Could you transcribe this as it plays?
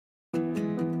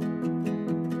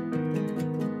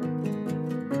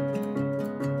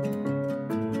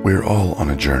We're all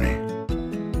on a journey.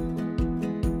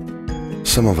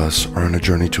 Some of us are on a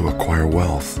journey to acquire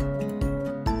wealth.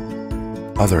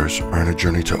 Others are on a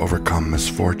journey to overcome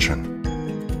misfortune.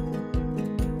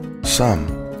 Some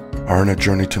are on a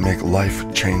journey to make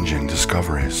life-changing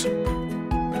discoveries.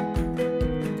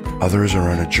 Others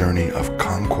are on a journey of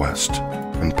conquest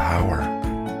and power.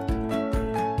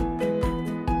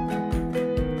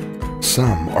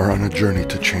 Some are on a journey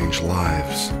to change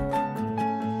lives.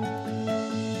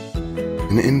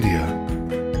 In India,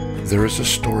 there is a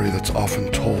story that's often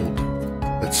told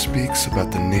that speaks about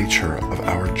the nature of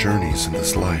our journeys in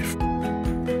this life.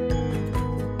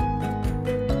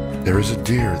 There is a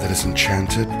deer that is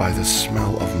enchanted by the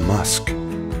smell of musk.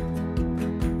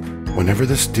 Whenever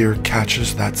this deer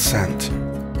catches that scent,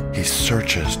 he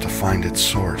searches to find its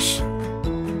source.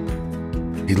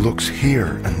 He looks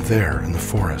here and there in the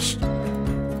forest,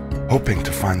 hoping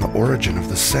to find the origin of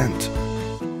the scent,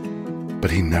 but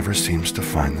he never seems to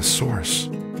find the source.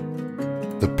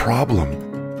 The problem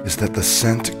is that the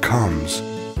scent comes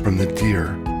from the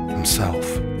deer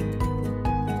himself.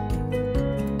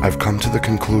 I've come to the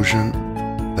conclusion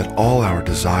that all our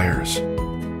desires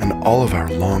and all of our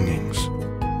longings,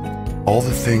 all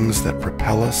the things that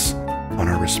propel us on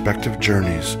our respective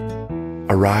journeys,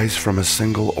 arise from a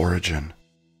single origin.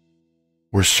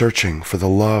 We're searching for the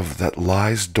love that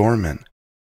lies dormant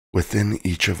within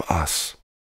each of us.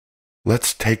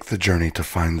 Let's take the journey to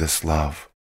find this love,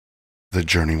 the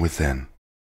journey within.